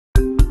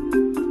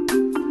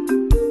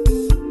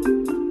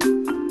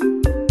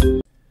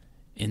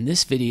In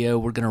this video,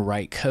 we're going to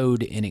write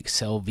code in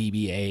Excel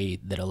VBA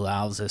that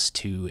allows us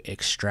to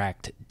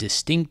extract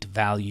distinct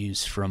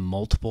values from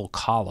multiple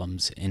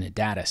columns in a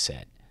data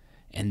set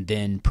and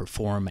then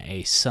perform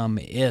a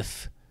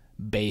Sumif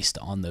based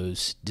on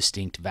those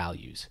distinct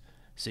values.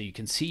 So you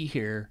can see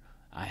here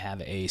I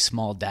have a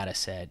small data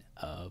set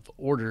of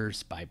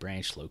orders by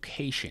branch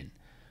location.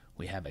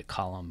 We have a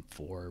column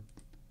for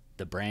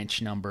the branch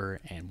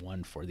number and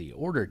one for the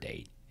order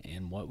date.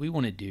 And what we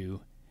want to do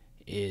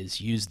is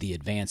use the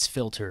advanced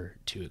filter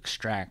to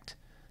extract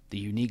the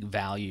unique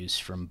values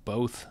from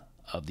both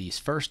of these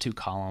first two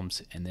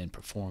columns and then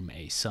perform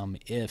a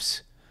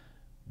Sumifs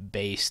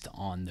based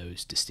on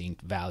those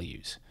distinct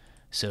values.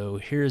 So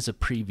here's a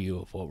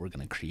preview of what we're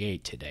going to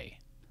create today.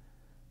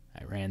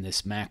 I ran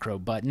this macro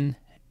button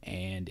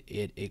and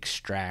it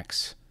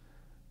extracts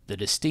the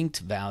distinct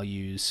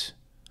values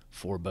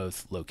for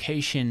both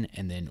location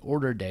and then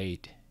order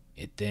date.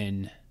 It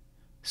then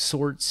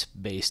sorts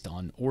based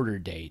on order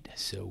date.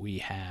 So we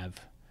have,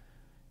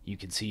 you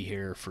can see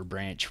here for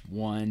branch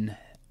 1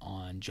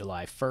 on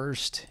July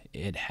 1st,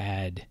 it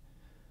had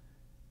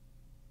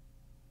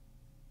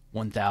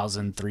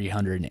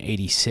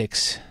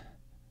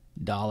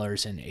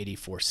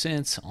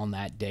 $1,386.84 on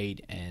that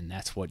date, and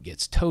that's what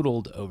gets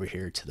totaled over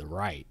here to the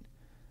right.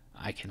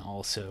 I can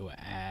also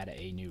add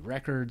a new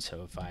record,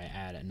 so if I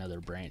add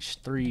another branch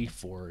 3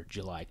 for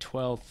July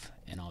 12th,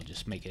 and I'll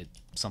just make it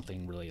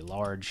something really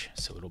large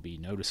so it'll be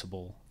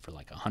noticeable for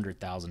like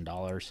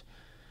 $100,000.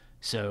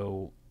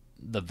 So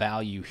the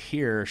value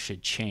here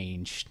should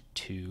change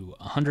to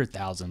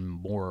 100,000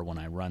 more when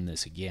I run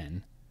this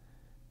again,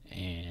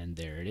 and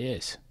there it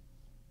is.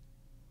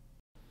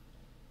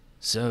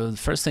 So the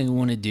first thing we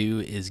want to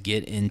do is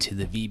get into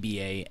the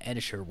VBA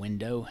editor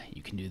window.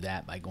 You can do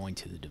that by going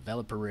to the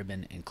developer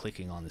ribbon and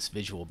clicking on this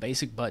Visual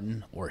Basic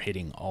button or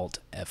hitting Alt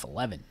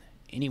F11.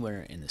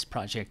 Anywhere in this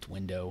project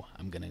window,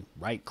 I'm going to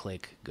right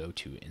click, go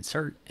to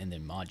Insert, and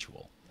then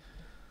Module.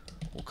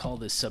 We'll call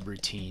this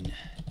subroutine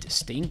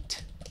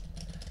Distinct.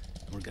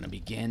 We're going to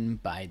begin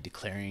by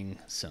declaring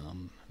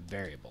some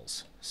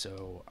variables.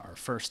 So our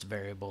first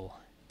variable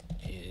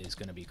is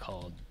going to be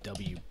called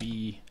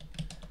WB.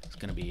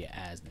 Going to be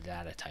as the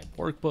data type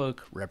workbook,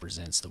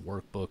 represents the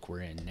workbook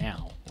we're in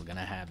now. We're going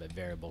to have a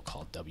variable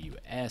called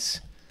WS.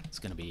 It's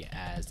going to be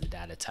as the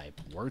data type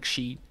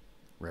worksheet,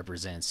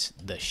 represents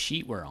the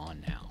sheet we're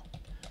on now.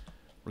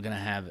 We're going to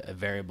have a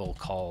variable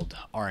called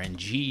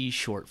RNG,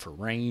 short for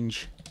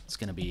range. It's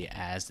going to be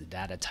as the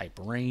data type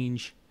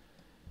range.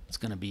 It's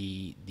going to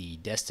be the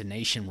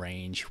destination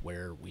range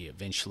where we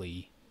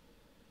eventually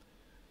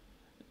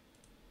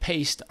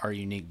paste our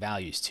unique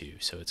values to.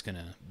 So it's going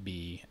to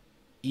be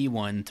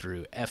E1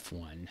 through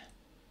F1.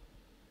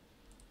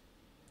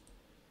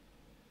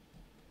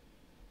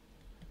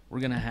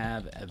 We're going to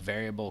have a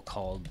variable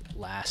called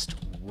last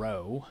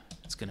row.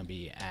 It's going to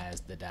be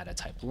as the data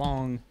type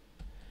long,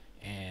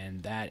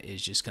 and that is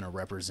just going to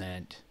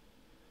represent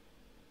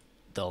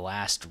the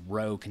last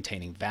row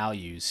containing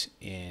values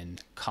in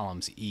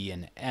columns E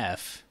and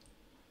F.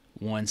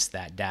 Once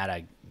that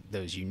data,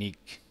 those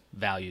unique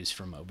values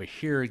from over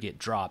here get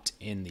dropped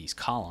in these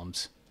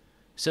columns,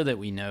 so that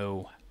we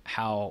know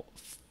how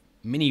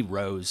many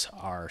rows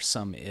our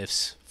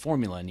Sumifs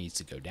formula needs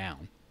to go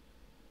down.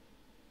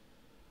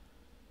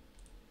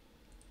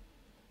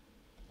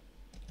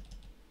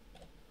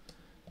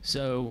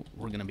 So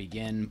we're going to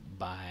begin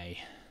by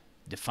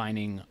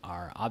defining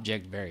our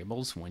object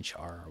variables, which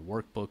are our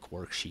workbook,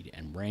 worksheet,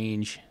 and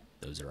range.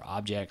 Those are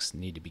objects,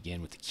 need to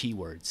begin with the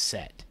keyword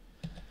set.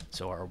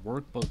 So our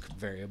workbook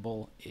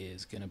variable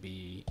is going to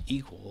be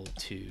equal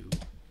to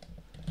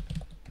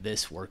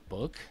this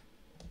workbook.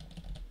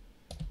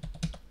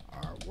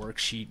 Our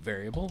worksheet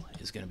variable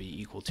is going to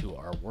be equal to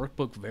our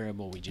workbook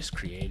variable we just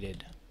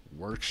created,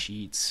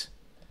 worksheets,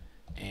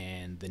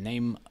 and the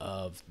name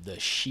of the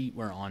sheet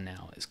we're on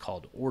now is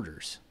called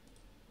orders.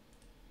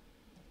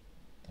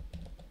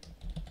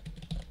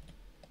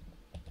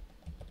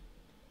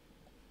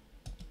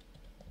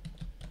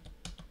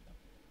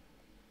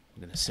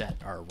 We're going to set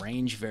our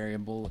range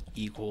variable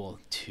equal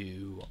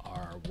to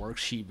our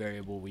worksheet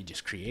variable we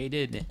just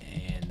created,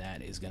 and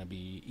that is going to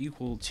be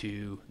equal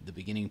to the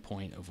beginning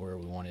point of where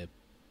we want to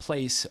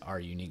place our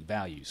unique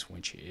values,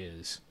 which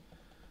is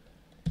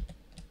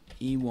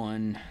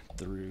E1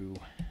 through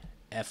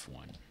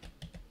F1.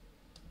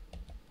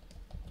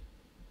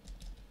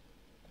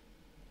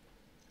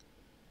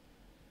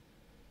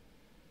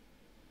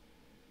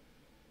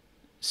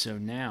 So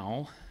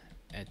now,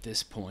 at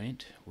this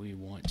point, we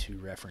want to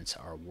reference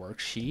our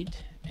worksheet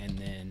and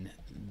then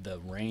the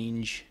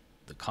range,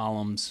 the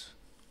columns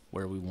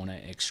where we want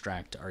to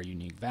extract our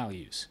unique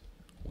values,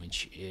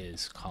 which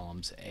is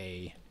columns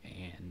A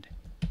and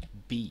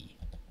B.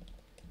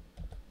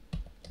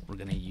 We're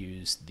going to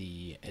use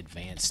the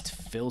advanced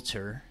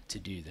filter to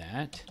do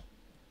that.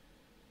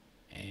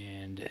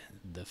 And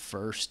the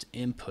first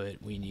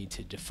input we need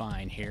to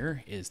define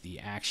here is the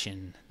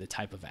action, the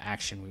type of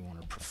action we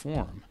want to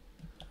perform.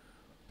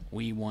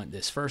 We want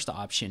this first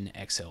option,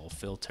 Excel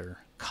filter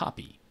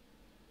copy.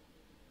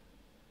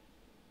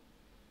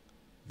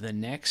 The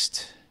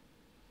next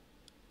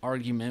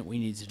argument we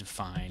need to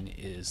define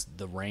is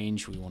the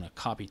range we want to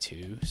copy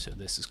to. So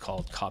this is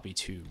called copy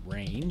to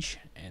range,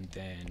 and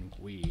then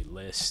we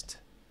list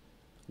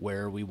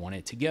where we want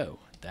it to go.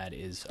 That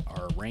is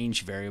our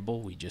range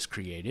variable we just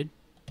created.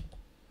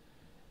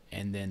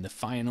 And then the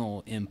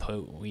final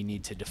input we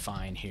need to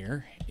define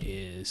here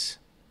is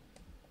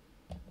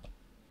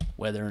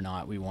whether or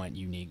not we want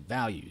unique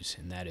values,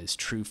 and that is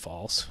true,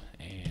 false,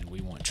 and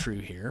we want true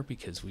here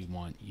because we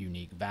want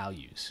unique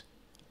values.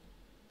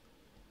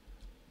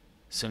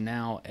 So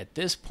now at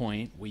this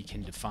point we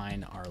can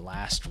define our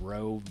last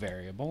row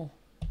variable.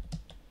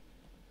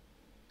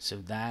 So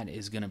that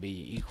is going to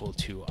be equal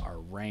to our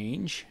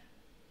range,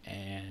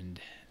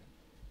 and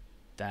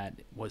that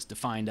was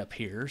defined up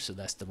here, so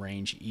that's the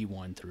range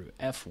E1 through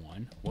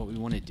F1. What we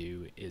want to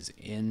do is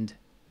end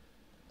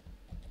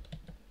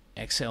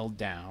Excel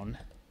down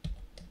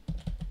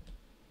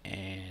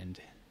and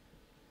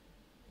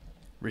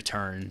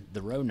return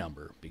the row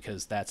number,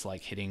 because that's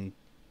like hitting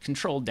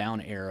control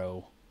down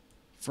arrow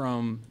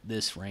from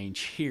this range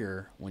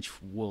here, which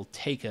will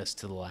take us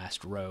to the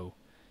last row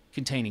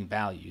containing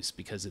values,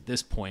 because at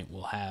this point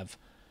we'll have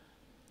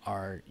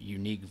our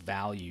unique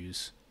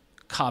values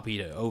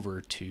copied over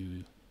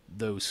to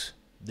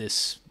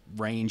this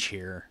range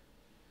here,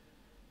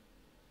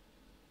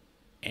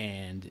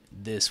 and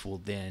this will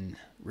then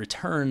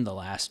return the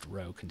last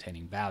row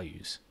containing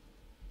values.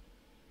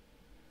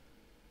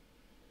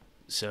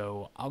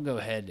 So I'll go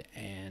ahead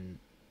and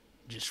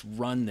just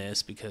run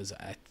this because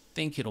I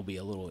think it'll be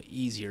a little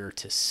easier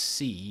to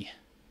see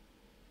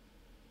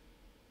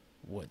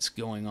what's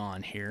going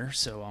on here.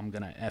 So I'm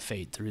going to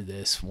F8 through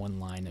this one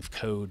line of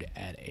code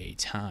at a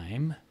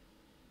time.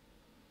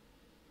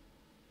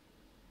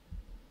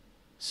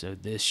 So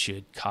this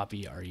should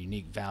copy our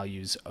unique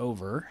values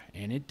over,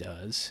 and it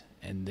does.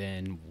 And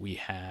then we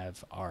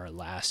have our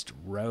last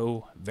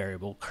row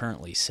variable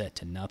currently set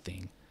to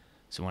nothing.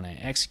 So when I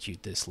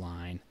execute this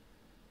line,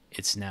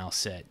 it's now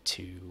set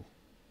to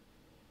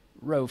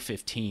row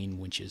 15,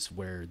 which is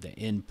where the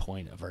end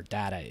point of our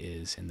data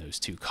is in those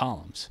two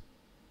columns.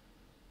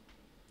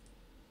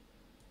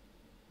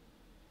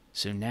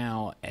 So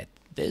now at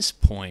this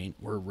point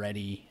we're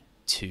ready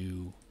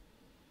to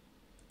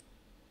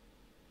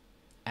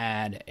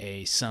add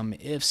a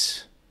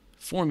Sumifs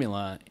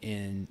formula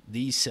in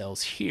these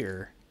cells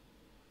here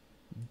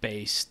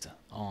based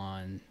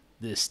on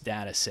this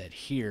data set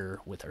here,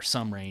 with our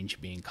sum range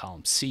being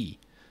column C.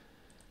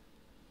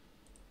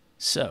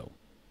 So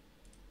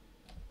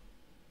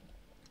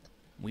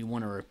we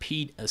want to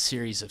repeat a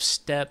series of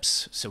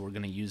steps, so we're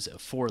going to use a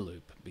for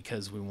loop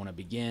because we want to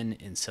begin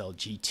in cell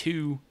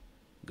G2,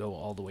 go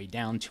all the way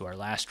down to our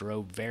last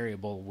row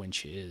variable,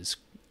 which is,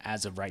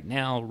 as of right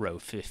now, row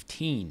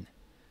 15.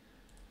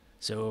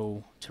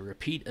 So to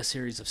repeat a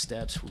series of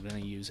steps, we're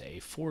going to use a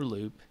for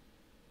loop.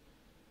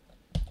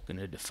 I'm going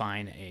to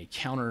define a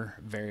counter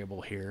variable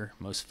here.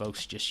 Most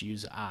folks just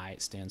use I.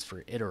 It stands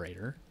for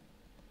iterator.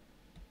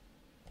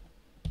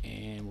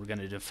 And we're going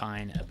to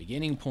define a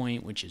beginning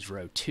point, which is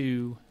row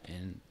 2,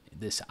 and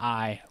this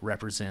I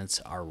represents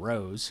our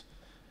rows.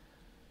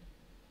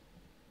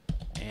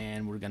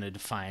 And we're going to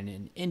define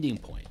an ending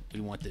point.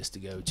 We want this to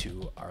go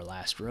to our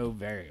last row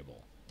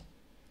variable.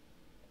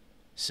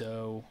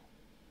 So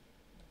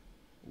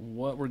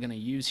what we're going to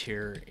use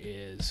here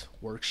is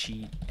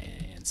worksheet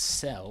and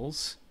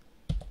cells,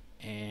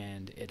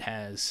 and it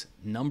has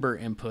number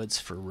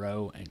inputs for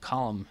row and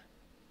column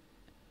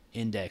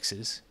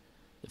indexes.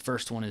 The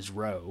first one is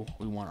row.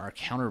 We want our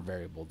counter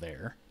variable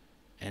there,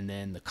 and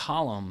then the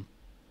column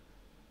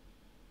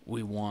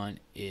we want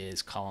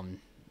is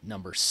column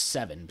number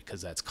 7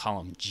 because that's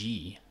column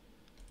G.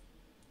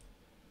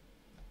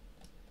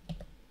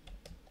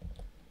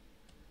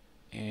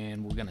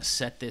 And we're going to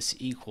set this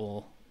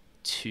equal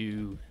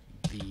to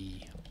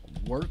the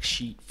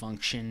worksheet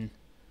function,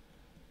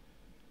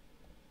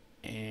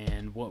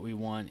 and what we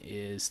want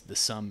is the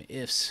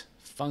Sumifs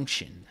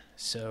function.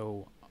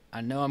 So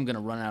I know I'm going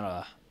to run out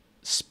of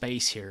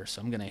space here, so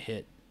I'm going to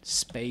hit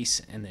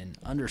space and then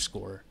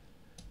underscore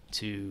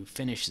to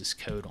finish this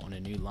code on a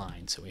new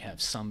line. So we have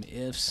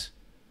Sumifs.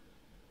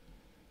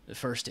 The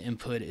first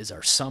input is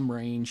our sum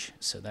range,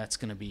 so that's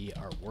going to be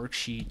our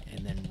worksheet,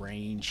 and then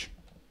range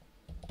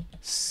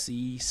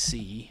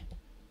CC.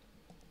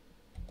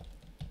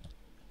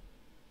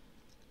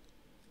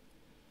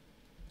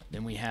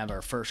 Then we have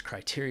our first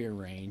criteria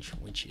range,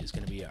 which is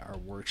going to be our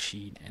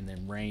worksheet, and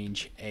then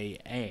range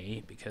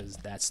AA, because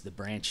that's the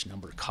branch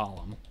number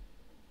column.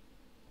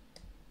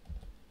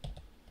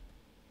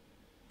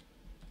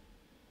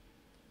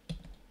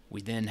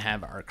 We then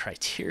have our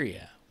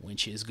criteria,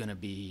 which is going to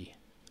be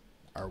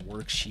our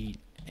worksheet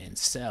and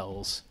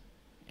cells,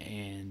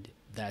 and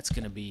that's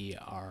going to be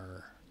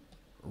our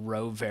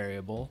row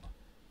variable.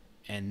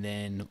 And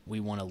then we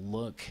want to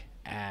look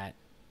at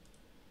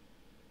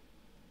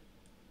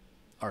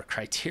our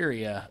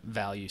criteria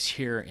values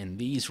here in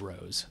these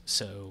rows.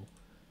 So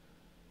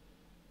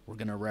we're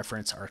going to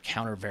reference our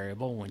counter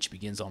variable, which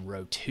begins on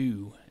row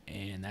 2,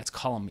 and that's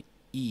column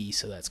E,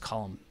 so that's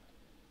column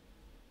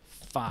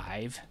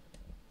 5.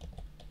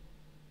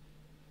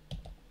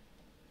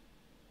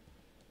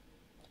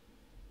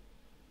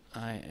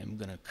 I am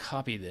going to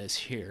copy this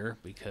here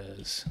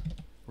because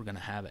we're going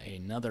to have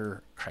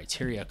another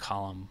criteria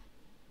column.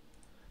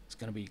 It's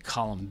going to be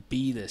column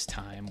B this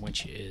time,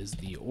 which is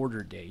the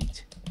order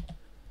date.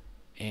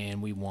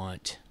 And we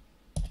want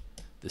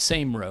the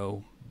same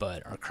row,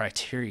 but our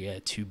criteria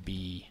to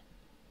be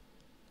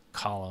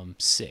column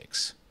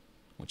 6,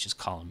 which is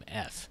column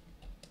F.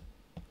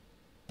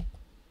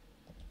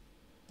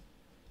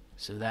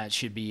 So that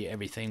should be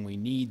everything we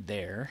need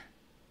there.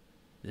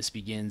 This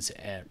begins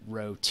at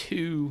row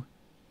 2,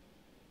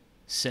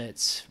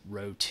 sets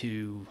row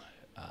 2,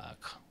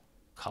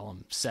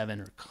 column 7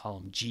 or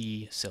column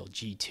G, cell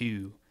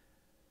G2,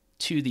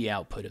 to the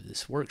output of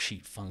this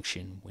worksheet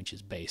function, which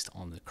is based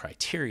on the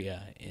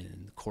criteria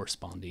in the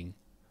corresponding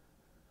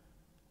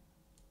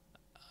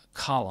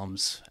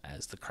columns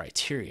as the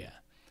criteria.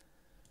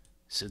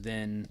 So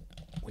then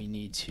we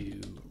need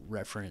to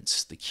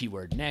reference the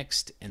keyword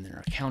next and then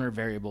our counter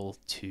variable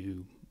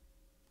to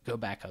go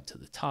back up to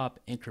the top,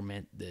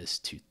 increment this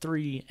to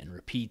 3, and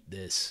repeat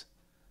this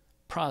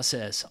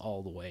process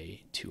all the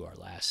way to our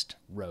last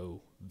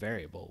row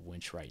variable,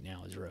 which right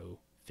now is row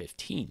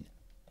 15.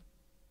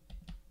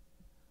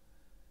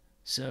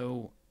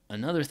 So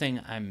another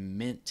thing I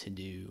meant to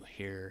do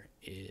here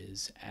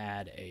is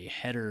add a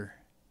header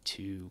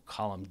to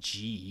column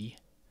G.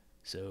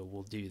 So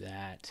we'll do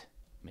that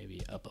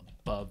maybe up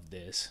above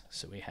this.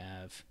 So we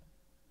have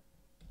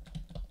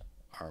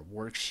our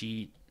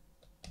worksheet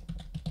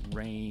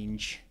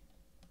range.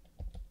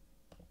 I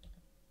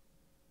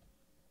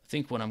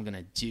think what I'm going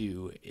to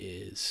do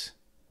is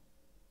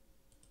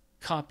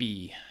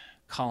copy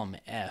column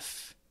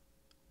F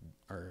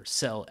or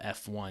cell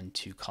F1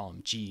 to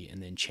column G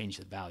and then change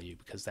the value,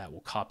 because that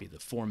will copy the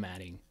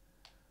formatting.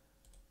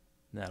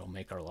 That'll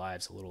make our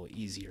lives a little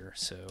easier.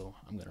 So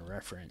I'm going to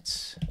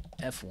reference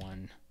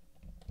F1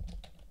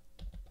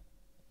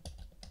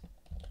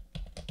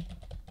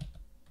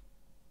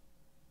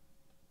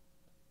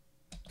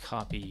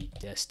 copy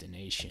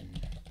destination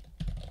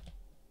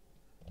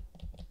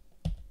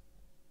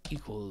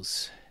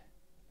equals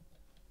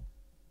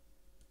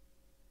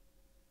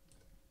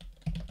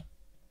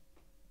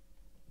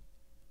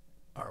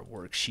our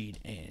worksheet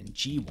and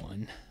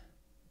G1,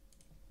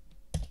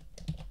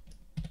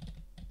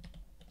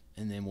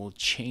 and then we'll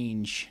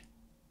change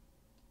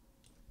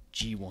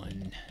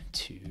G1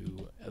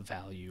 to a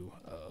value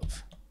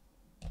of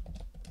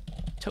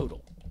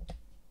total.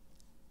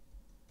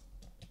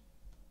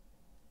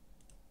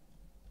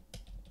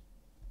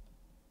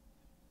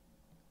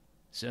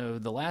 So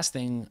the last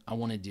thing I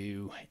want to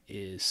do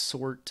is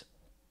sort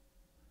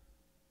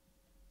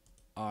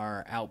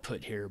our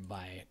output here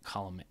by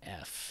column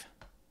F.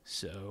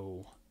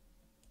 So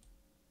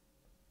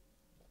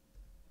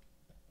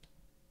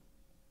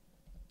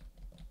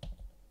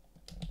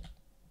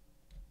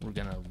we're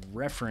going to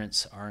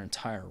reference our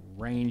entire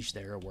range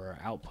there where our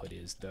output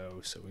is, though.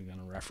 So we're going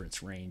to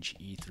reference range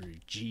E through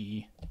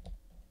G,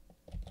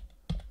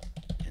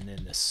 and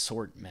then the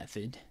sort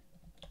method.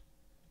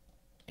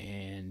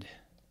 And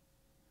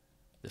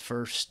the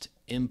first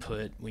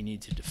input we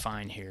need to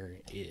define here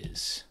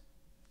is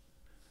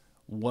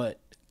what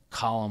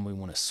column we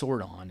want to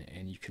sort on,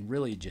 and you can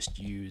really just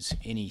use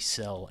any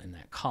cell in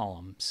that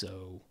column.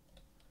 So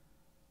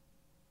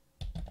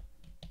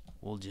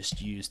we'll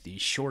just use the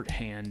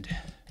shorthand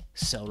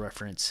cell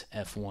reference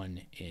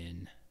F1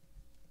 in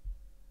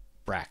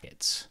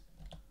brackets.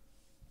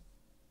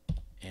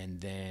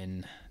 And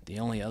then the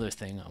only other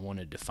thing I want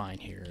to define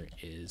here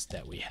is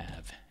that we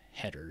have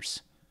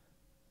headers.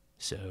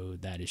 So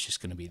that is just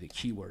going to be the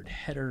keyword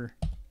header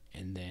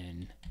and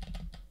then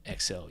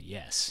XL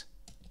yes.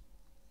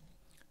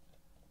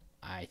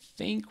 I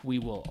think we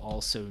will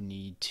also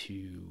need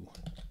to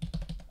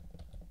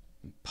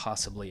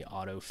possibly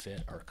auto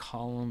fit our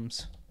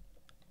columns.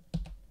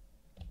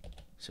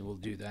 So we'll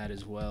do that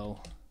as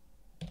well.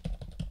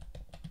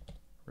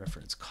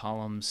 Reference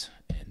columns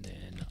and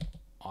then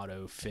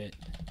auto fit.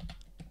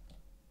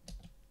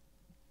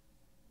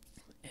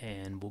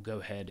 And we'll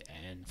go ahead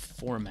and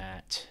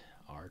format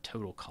our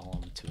total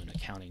column to an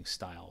accounting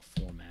style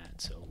format.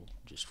 So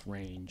just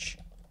range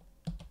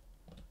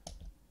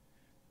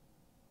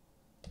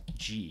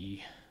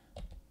G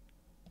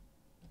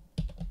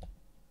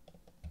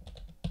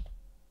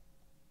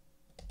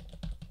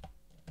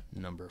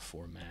number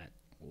format.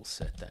 We'll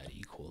set that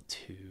equal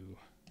to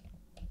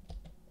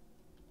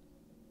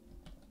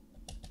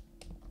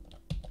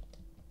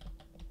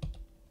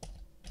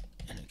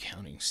an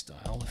accounting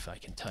style, if I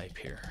can type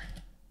here.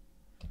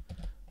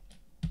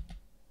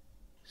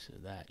 So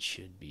that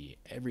should be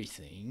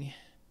everything.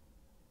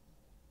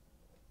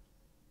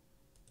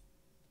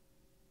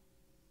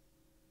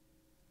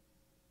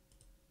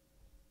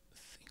 I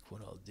think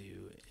what I'll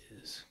do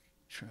is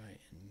try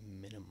and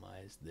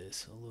minimize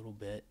this a little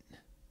bit.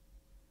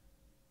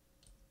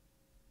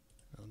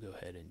 I'll go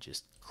ahead and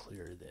just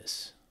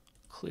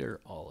clear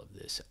all of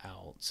this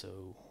out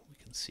so we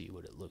can see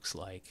what it looks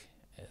like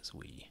as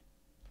we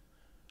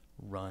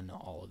run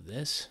all of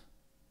this.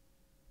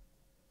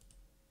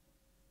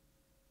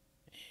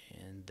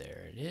 And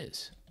there it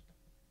is.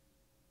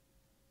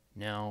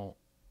 Now,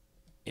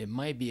 it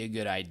might be a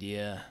good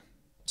idea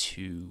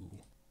to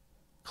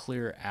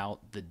clear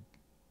out the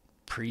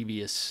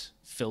previous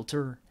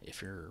filter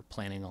if you're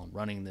planning on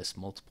running this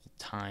multiple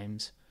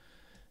times.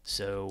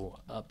 So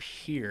up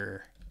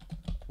here,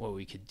 what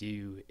we could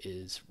do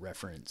is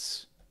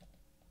reference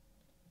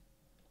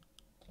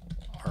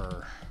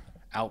our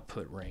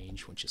output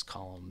range, which is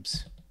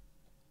columns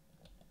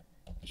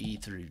E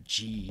through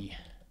G,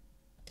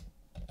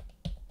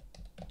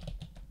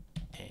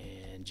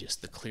 and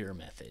just the clear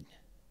method.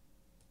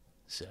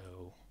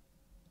 So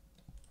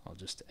I'll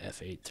just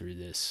F8 through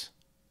this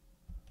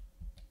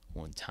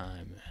one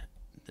time.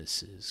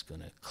 This is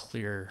going to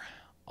clear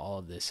all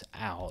of this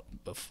out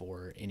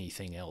before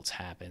anything else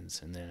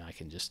happens, and then I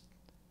can just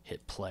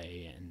hit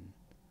play and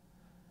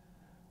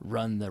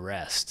run the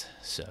rest.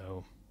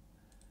 So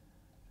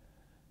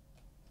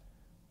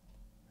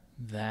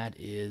that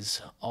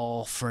is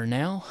all for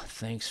now.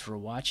 Thanks for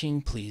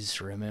watching.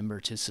 Please remember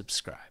to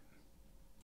subscribe.